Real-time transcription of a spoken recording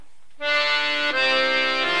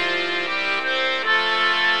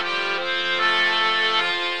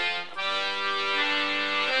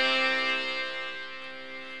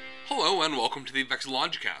Hello and welcome to the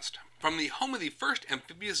Vexillogicast. From the home of the first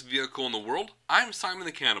amphibious vehicle in the world, I'm Simon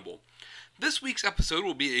the Cannibal. This week's episode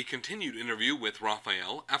will be a continued interview with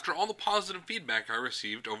Rafael after all the positive feedback I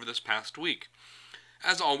received over this past week.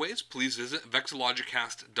 As always, please visit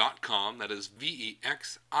vexillogicast.com, that is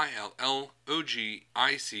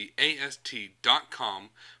vexillogicast.com,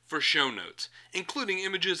 for show notes, including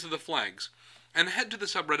images of the flags, and head to the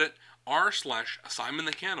subreddit r/Simon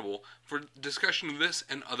the Cannibal for discussion of this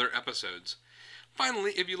and other episodes.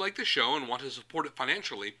 Finally, if you like the show and want to support it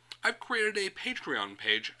financially, I've created a Patreon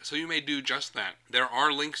page, so you may do just that. There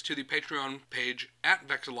are links to the Patreon page at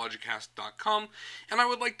vexillogicast.com, and I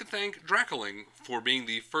would like to thank Dracoling for being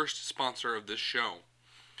the first sponsor of this show.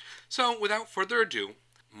 So, without further ado,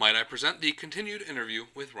 might I present the continued interview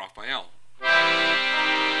with Rafael.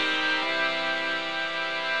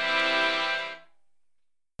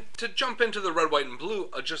 To jump into the red, white, and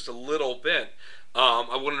blue just a little bit,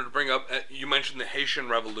 I wanted to bring up, you mentioned the Haitian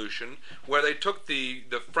Revolution, where they took the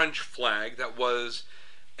French flag that was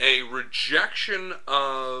a rejection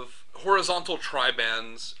of horizontal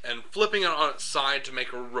tribands and flipping it on its side to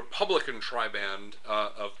make a Republican triband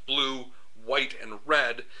of blue, white, and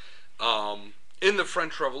red in the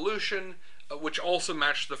French Revolution, which also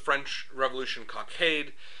matched the French Revolution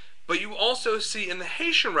cockade. But you also see in the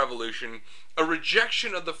Haitian Revolution a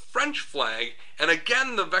rejection of the French flag, and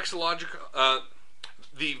again the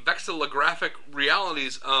vexillographic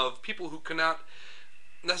realities of people who cannot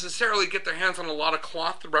necessarily get their hands on a lot of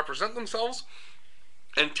cloth to represent themselves,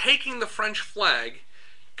 and taking the French flag,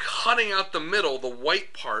 cutting out the middle, the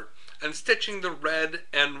white part, and stitching the red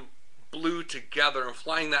and blue together and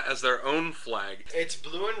flying that as their own flag. It's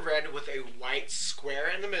blue and red with a white square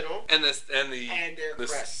in the middle. And their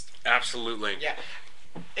crest. Absolutely. Yeah.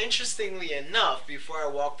 Interestingly enough, before I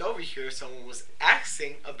walked over here, someone was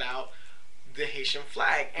asking about the Haitian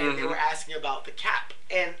flag, and they were asking about the cap.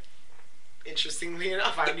 And interestingly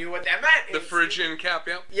enough, I knew what that meant. The Phrygian cap,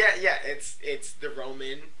 yeah. Yeah. It's the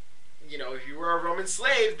Roman. You know, if you were a Roman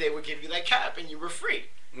slave, they would give you that cap, and you were free.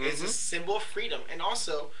 It's a symbol of freedom, and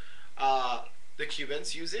also. The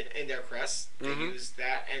Cubans use it in their crest. They use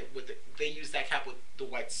that, and they use that cap with the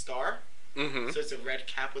white star. So it's a red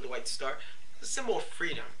cap with a white star, a symbol of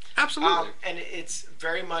freedom. Absolutely. And it's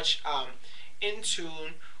very much in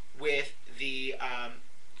tune with the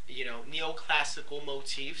neoclassical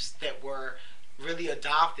motifs that were really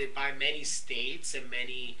adopted by many states and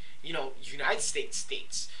many United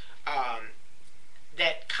States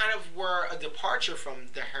that kind of were a departure from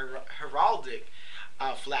the heraldic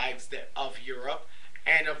flags of Europe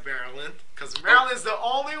and of Maryland, because Maryland is the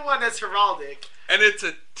only one that's heraldic. And it's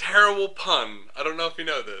a terrible pun. I don't know if you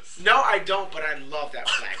know this. No, I don't, but I love that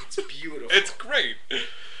flag. It's beautiful. It's great.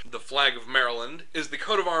 The flag of Maryland is the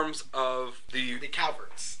coat of arms of the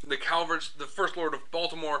Calverts. The Calverts, the first Lord of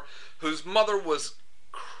Baltimore, whose mother was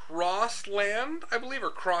Crossland, I believe, or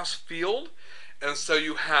Crossfield. And so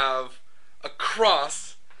you have a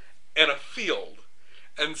cross and a field.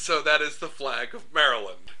 And so that is the flag of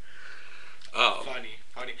Maryland. Funny.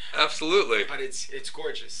 Absolutely. But it's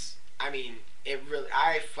gorgeous. I mean,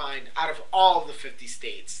 I find out of all the 50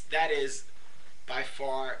 states, that is by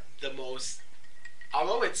far the most.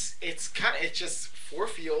 Although it's just four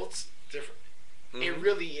fields different. It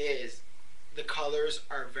really is. The colors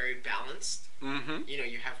are very balanced.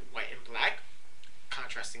 You have white and black,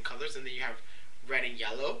 contrasting colors, and then you have red and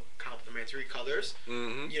yellow, complementary colors.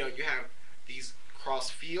 You have these cross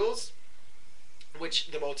fields,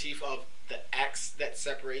 which the motif of the X that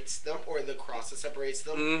separates them, or the cross that separates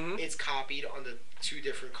them, is copied on the two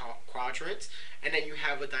different quadrants, and then you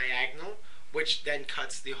have a diagonal, which then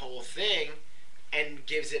cuts the whole thing and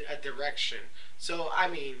gives it a direction. So, I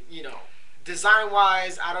mean,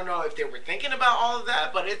 design-wise, I don't know if they were thinking about all of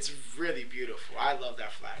that, but it's really beautiful. I love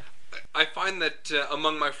that flag. I find that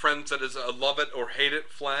among my friends that is a love it or hate it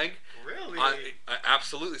flag. Really? I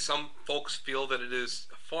absolutely. Some folks feel that it is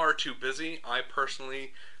far too busy. I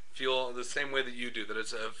personally feel the same way that you do, that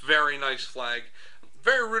it's a very nice flag,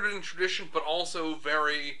 very rooted in tradition, but also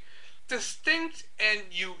very distinct,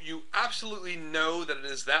 and you absolutely know that it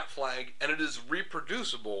is that flag, and it is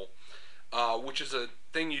reproducible, which is a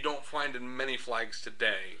thing you don't find in many flags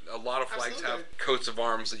today. A lot of flags have coats of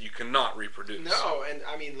arms that you cannot reproduce. No, and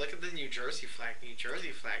I mean, look at the New Jersey flag. New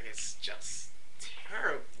Jersey flag is just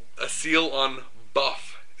terrible. A seal on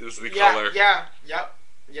buff is the color. Yeah,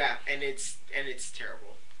 and it's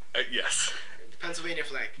terrible. Yes. The Pennsylvania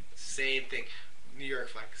flag, same thing. New York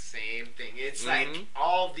flag, same thing. It's like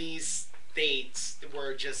all these states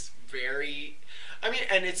were just very. I mean,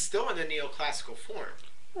 and it's still in the neoclassical form.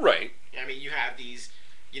 Right. I mean, you have these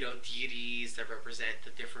deities that represent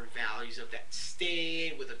the different values of that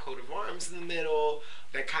state with a coat of arms in the middle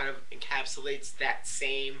that kind of encapsulates that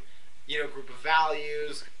same, group of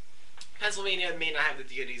values. Pennsylvania may not have the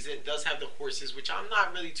deities. It does have the horses, which I'm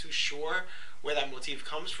not really too sure where that motif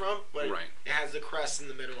comes from, but Right. it has the crest in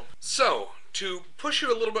the middle. So, to push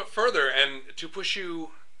you a little bit further and to push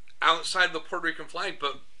you outside the Puerto Rican flag,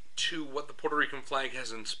 but to what the Puerto Rican flag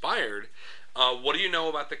has inspired, what do you know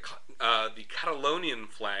about the Catalonian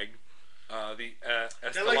flag, the It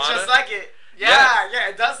Estelada? looks just like it. Yeah, Yes. yeah,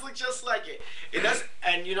 it does look just like it. It does,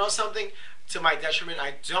 and you know something? To my detriment,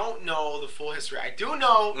 I don't know the full history. I do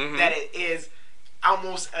know that it is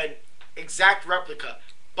almost an exact replica,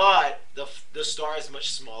 but the star is much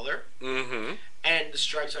smaller, and the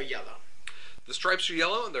stripes are yellow. The stripes are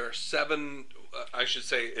yellow, and there are 7. I should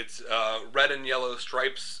say it's red and yellow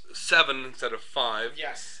stripes, 7 instead of 5.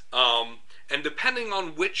 Yes. And depending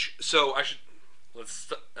on which, so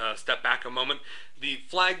let's step back a moment. The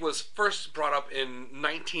flag was first brought up in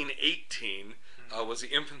 1918. Was the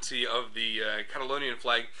infancy of the Catalonian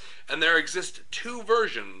flag, and there exist 2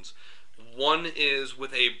 versions. One is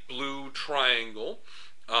with a blue triangle,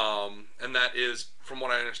 and that is, from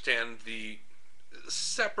what I understand, the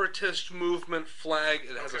separatist movement flag.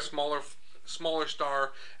 It has a smaller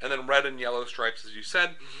star, and then red and yellow stripes, as you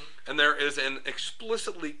said. And there is an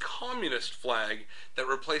explicitly communist flag that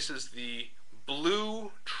replaces the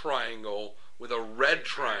blue triangle with a red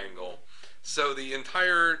triangle. So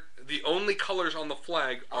the only colors on the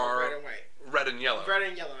flag are red and white. Red and yellow. Red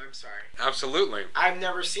and yellow, I'm sorry. Absolutely. I've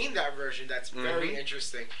never seen that version. That's very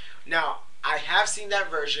interesting. Now, I have seen that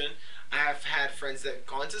version. I have had friends that have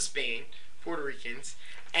gone to Spain, Puerto Ricans,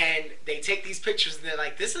 and they take these pictures and they're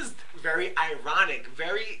like, this is very ironic.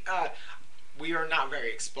 We are not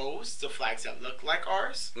very exposed to flags that look like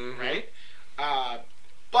ours, right?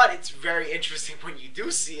 But it's very interesting when you do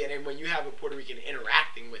see it and when you have a Puerto Rican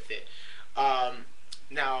interacting with it.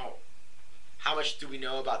 Now, how much do we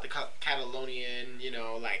know about the Catalonian,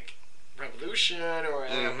 revolution or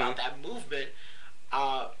about that movement?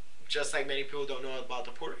 Just like many people don't know about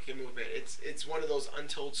the Puerto Rican movement, it's one of those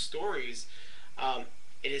untold stories.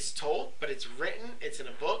 It is told, but it's written. It's in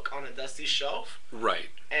a book on a dusty shelf. Right.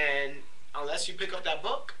 And unless you pick up that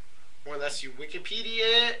book, or unless you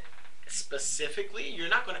Wikipedia it specifically, you're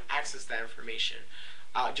not going to access that information.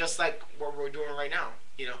 Just like what we're doing right now.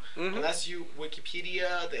 Unless you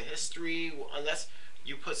Wikipedia the history, unless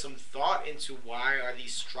you put some thought into why are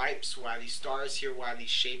these stripes, why are these stars here, why are these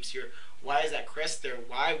shapes here, why is that crest there,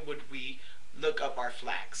 why would we look up our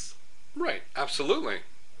flags? Right, absolutely.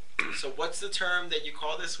 So what's the term that you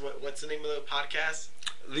call this? What's the name of the podcast?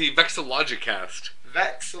 The Vexillogicast.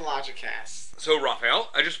 Vexillogicast. So,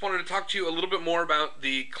 Rafael, I just wanted to talk to you a little bit more about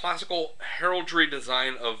the classical heraldry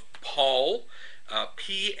design of Pall,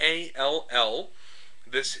 Pall.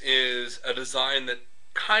 This is a design that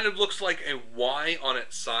kind of looks like a Y on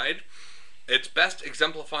its side. It's best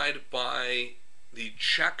exemplified by the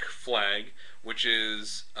Czech flag, which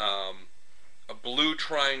is a blue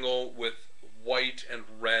triangle with white and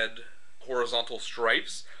red horizontal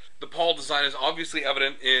stripes. The Pall design is obviously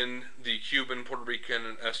evident in the Cuban, Puerto Rican,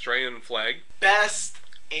 and Australian flag. Best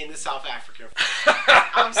in the South African flag.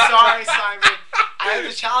 I'm sorry, Simon. I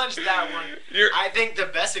have to challenge that one. I think the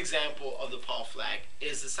best example of the Pall flag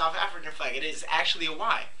is the South African flag. It is actually a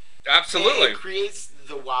Y. Absolutely. It creates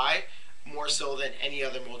the Y more so than any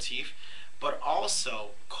other motif, but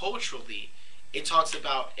also culturally, it talks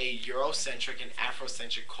about a Eurocentric and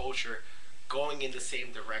Afrocentric culture going in the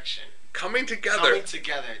same direction. Coming together.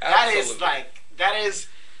 Absolutely. That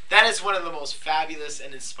is one of the most fabulous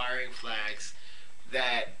and inspiring flags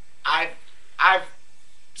that I've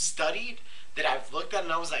studied, that I've looked at,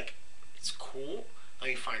 and I was like, it's cool. Let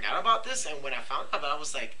me find out about this. And when I found out, I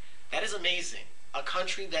was like, that is amazing. A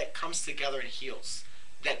country that comes together and heals,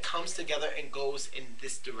 that comes together and goes in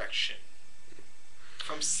this direction,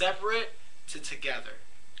 from separate to together.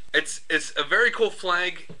 It's a very cool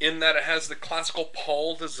flag in that it has the classical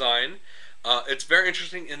Pall design. It's very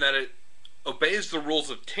interesting in that it obeys the rules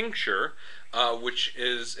of tincture, which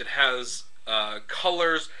is it has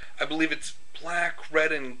colors. I believe it's black,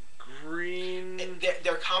 red, and green. And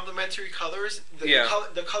they're complementary colors.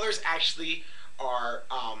 The colors actually are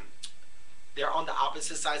they're on the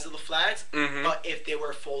opposite sides of the flags, but if they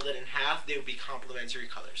were folded in half, they would be complementary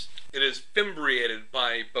colors. It is fimbriated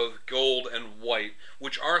by both gold and white,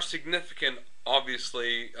 which are significant,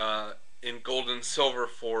 obviously, in gold and silver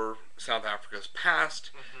for South Africa's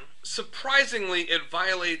past. Surprisingly, it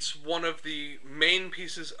violates one of the main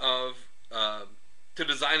pieces of to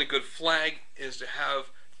design a good flag is to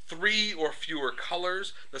have three or fewer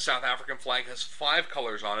colors. The South African flag has five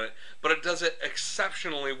colors on it, but it does it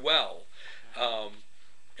exceptionally well. Um,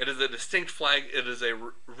 it is a distinct flag. It is a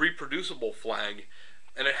reproducible flag,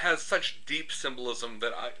 and it has such deep symbolism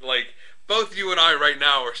that I like. Both you and I right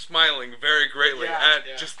now are smiling very greatly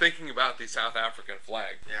at just thinking about the South African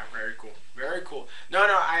flag. Yeah, very cool. Very cool. No,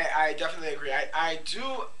 I definitely agree. I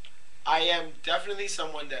am definitely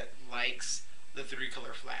someone that likes the three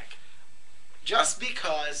color flag. Just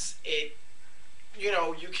because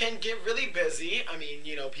you can get really busy. I mean,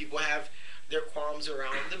 people have their qualms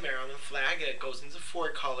around the Maryland flag. It goes into four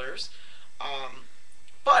colors.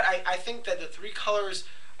 But I think that the three colors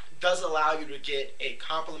does allow you to get a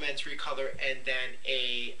complementary color and then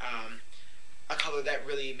a color that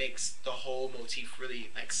really makes the whole motif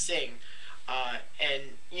really like sing.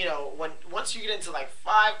 And once you get into like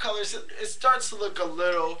five colors, it starts to look a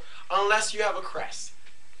little, unless you have a crest.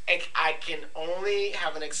 I can only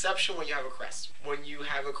have an exception when you have a crest. When you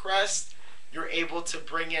have a crest, you're able to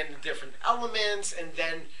bring in different elements, and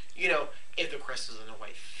then if the crest is on a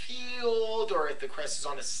white field or if the crest is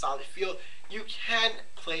on a solid field, you can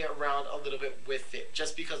play around a little bit with it.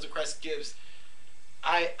 Just because the crest gives,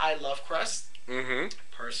 I love crest. Mm-hmm.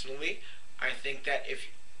 Personally, I think that if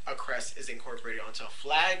a crest is incorporated onto a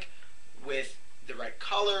flag with the right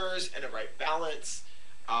colors and the right balance,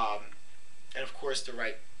 and of course the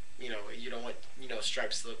right, you don't want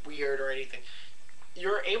stripes to look weird or anything,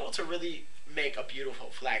 you're able to really make a beautiful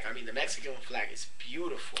flag. I mean, the Mexican flag is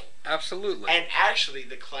beautiful. Absolutely. And actually,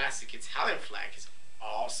 the classic Italian flag is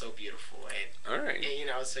also beautiful. And, all right.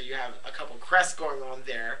 and so you have a couple crests going on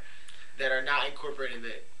there that are not incorporated in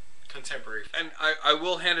the contemporary. And I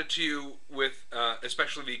will hand it to you with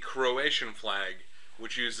especially the Croatian flag,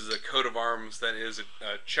 which uses a coat of arms that is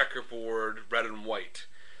a checkerboard red and white,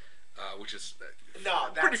 which is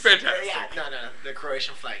pretty fantastic. Yeah, no. The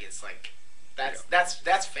Croatian flag is like that's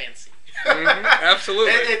fancy. Mm-hmm,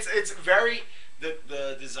 absolutely. It's very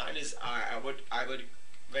the design is I would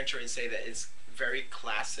venture and say that it's very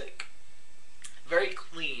classic, very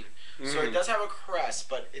clean. So it does have a crest,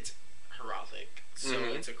 but it's heraldic. So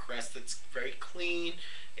it's a crest that's very clean.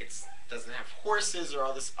 It doesn't have horses or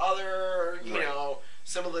all this other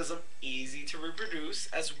symbolism. Easy to reproduce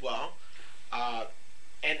as well.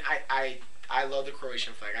 And I love the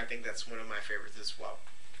Croatian flag. I think that's one of my favorites as well.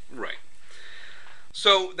 Right.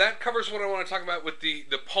 So that covers what I want to talk about with the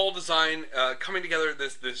pole design coming together.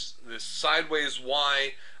 This sideways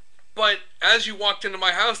Y. But as you walked into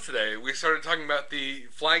my house today, we started talking about the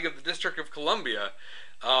flag of the District of Columbia,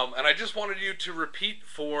 and I just wanted you to repeat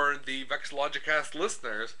for the Vexillogicast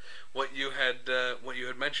listeners what you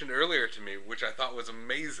had mentioned earlier to me, which I thought was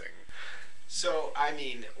amazing. So I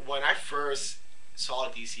mean, when I first saw a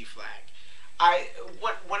DC flag,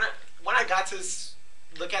 when I got to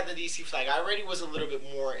look at the DC flag, I already was a little bit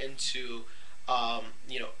more into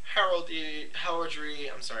heraldry.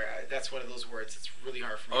 I'm sorry, that's one of those words. It's really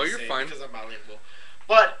hard for me to say fine. Because I'm bilingual.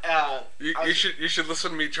 But you should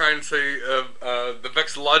listen to me try and say the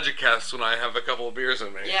Vexillogicast when I have a couple of beers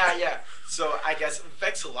in me. Yeah. So I guess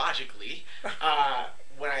vexillogically,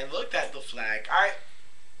 when I looked at the flag,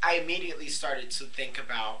 I immediately started to think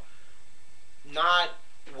about not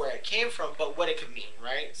where it came from, but what it could mean,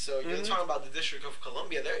 right? So you're talking about the District of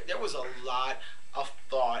Columbia. There was a lot of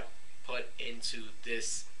thought put into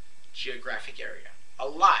this geographic area. A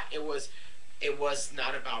lot. It was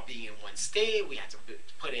not about being in one state. We had to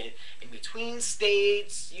put it in between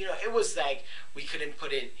states. It was like we couldn't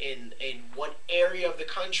put it in one area of the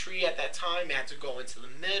country at that time. It had to go into the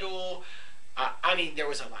middle. I mean, there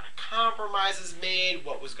was a lot of compromises made.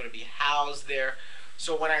 What was going to be housed there?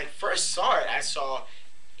 So when I first saw it, I saw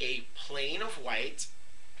a plane of white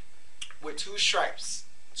with two stripes,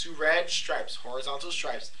 two red stripes, horizontal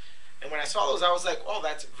stripes. And when I saw those, I was like, oh,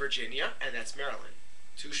 that's Virginia and that's Maryland.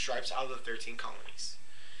 Two stripes out of the 13 colonies.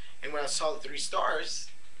 And when I saw the three stars,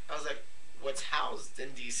 I was like, what's housed in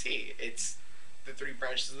D.C.? It's the three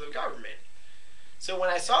branches of the government. So when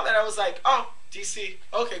I saw that, I was like, oh, D.C.,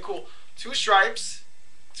 okay, cool. Two stripes,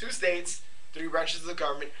 two states, three branches of the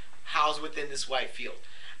government housed within this white field.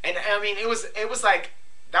 And I mean, it was like,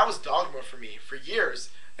 that was dogma for me for years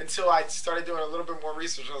until I started doing a little bit more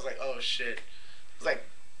research. I was like, oh shit. It was like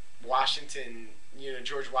Washington,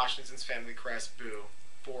 George Washington's family crest, boo.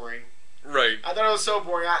 Boring. Right. I thought it was so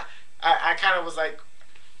boring. I kind of was like,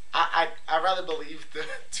 I rather believe the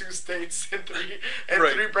two states and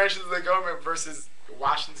three branches of the government versus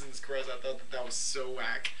Washington's crest. I thought that was so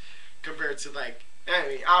whack compared to I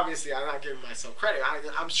mean, obviously I'm not giving myself credit.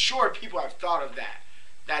 I'm sure people have thought of that.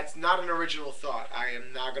 That's not an original thought. I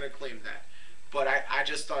am not going to claim that. But I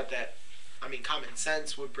just thought that I mean, common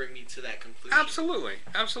sense would bring me to that conclusion. Absolutely.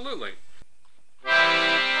 Absolutely.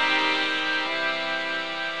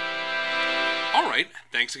 Alright,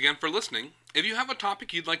 thanks again for listening. If you have a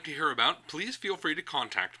topic you'd like to hear about, please feel free to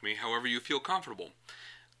contact me however you feel comfortable.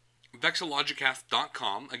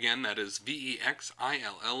 Vexillogicast.com, again that is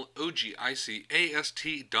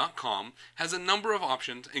VEXILLOGICAST.com, has a number of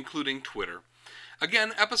options including Twitter.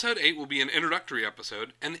 Again, episode 8 will be an introductory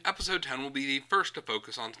episode, and episode 10 will be the first to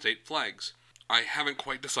focus on state flags. I haven't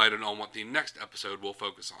quite decided on what the next episode will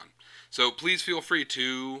focus on, so please feel free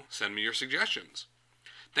to send me your suggestions.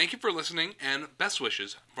 Thank you for listening, and best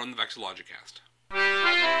wishes from the Vexillogicast.